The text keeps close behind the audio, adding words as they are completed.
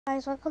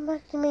Guys, welcome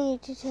back to my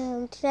YouTube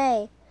channel.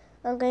 Today,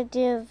 I'm going to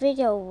do a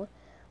video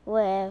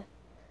where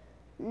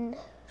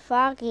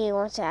Foggy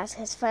wants to ask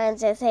his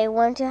friends if they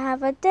want to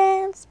have a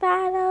dance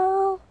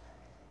battle.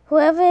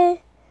 Whoever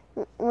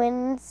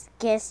wins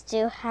gets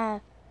to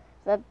have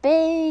a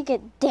big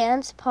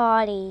dance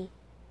party.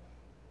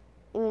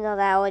 Even though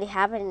that already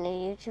happened in the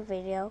YouTube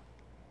video.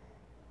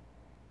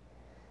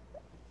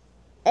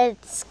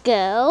 It's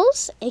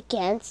girls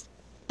against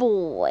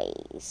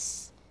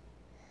boys.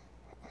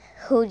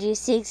 Who do you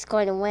think is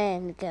going to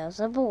win, girls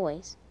or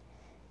boys?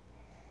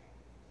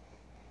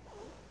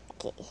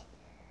 Okay.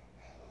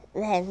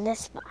 Then the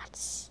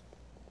spots.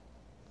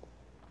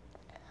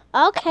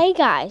 Okay,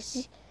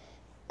 guys.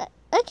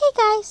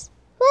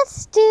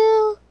 Let's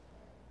do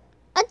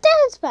a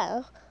dance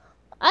battle.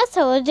 I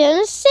thought we were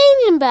doing a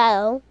singing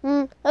battle.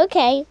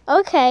 Okay,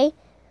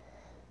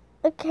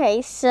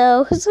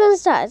 so who's going to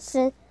start?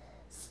 So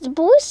the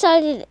boys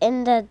started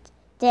in the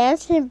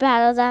dancing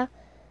battle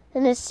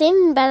in the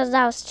singing battle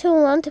that was too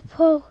long to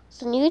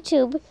post on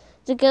YouTube.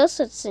 The girls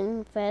would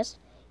sing first.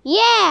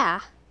 Yeah!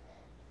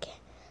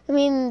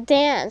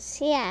 Dance,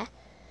 yeah.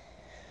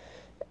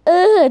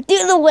 Do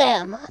the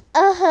wham.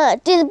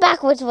 Do the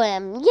backwards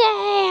wham.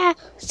 Yeah!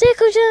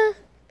 Circle jump.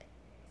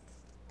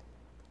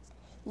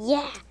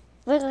 Yeah,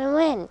 we're gonna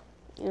win.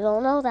 You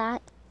don't know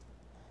that.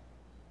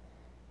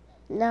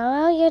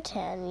 Now your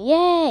turn.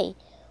 Yay!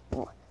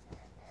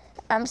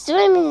 I'm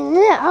swimming in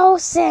the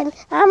ocean.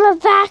 I'm a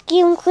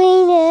vacuum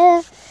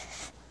cleaner.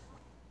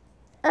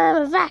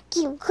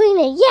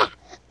 Yeah!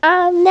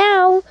 I'm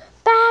now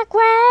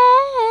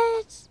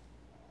backwards.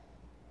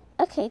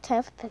 Okay,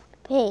 time for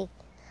pig.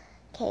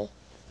 Okay.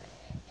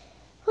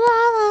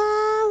 La la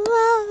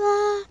la la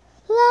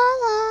la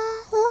la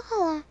la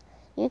la.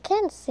 You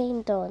can't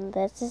sing during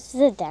this. This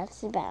is a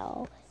dancing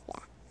battle.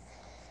 Yeah.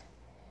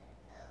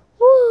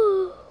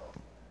 Woo!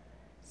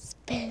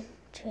 Spin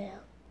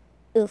drill.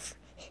 Oof.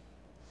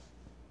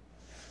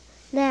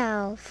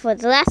 Now, for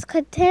the last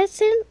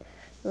contestant,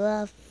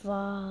 Love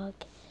Frog.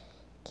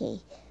 Okay.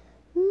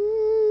 No,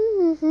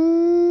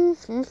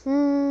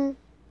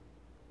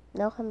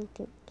 I'm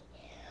doing.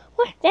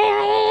 What?